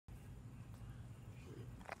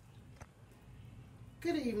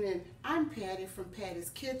Good evening. I'm Patty from Patty's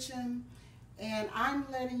Kitchen, and I'm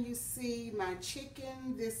letting you see my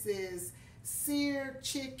chicken. This is seared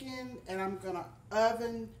chicken, and I'm gonna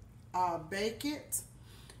oven bake it.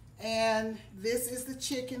 And this is the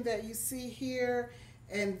chicken that you see here,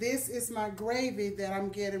 and this is my gravy that I'm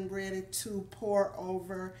getting ready to pour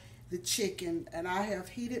over the chicken. And I have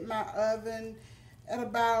heated my oven at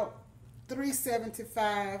about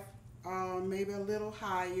 375, maybe a little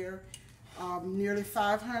higher. Nearly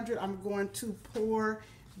 500. I'm going to pour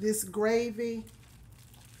this gravy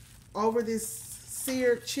over this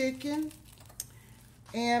seared chicken,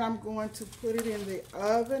 and I'm going to put it in the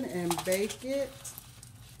oven and bake it.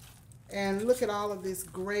 And look at all of this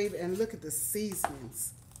gravy, and look at the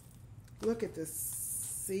seasonings. Look at the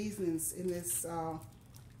seasonings in this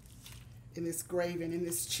gravy and in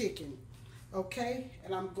this chicken. Okay,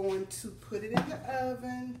 and I'm going to put it in the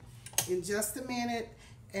oven in just a minute,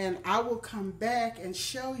 and I will come back and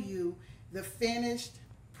show you the finished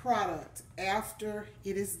product after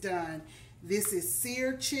it is done. This is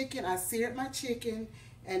seared chicken. I seared my chicken,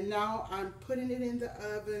 and now I'm putting it in the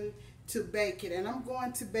oven to bake it. And I'm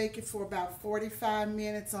going to bake it for about 45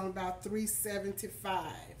 minutes on about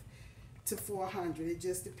 375 to 400. It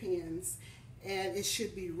just depends. And it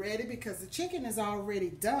should be ready because the chicken is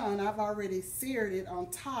already done. I've already seared it on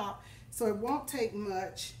top, so it won't take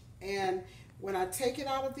much. And when I take it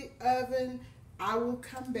out of the oven, I will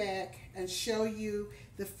come back and show you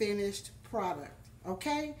the finished product.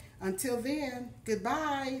 Okay? Until then,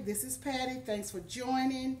 goodbye. This is Patty. Thanks for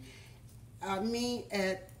joining me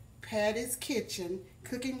at Patty's Kitchen,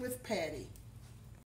 Cooking with Patty.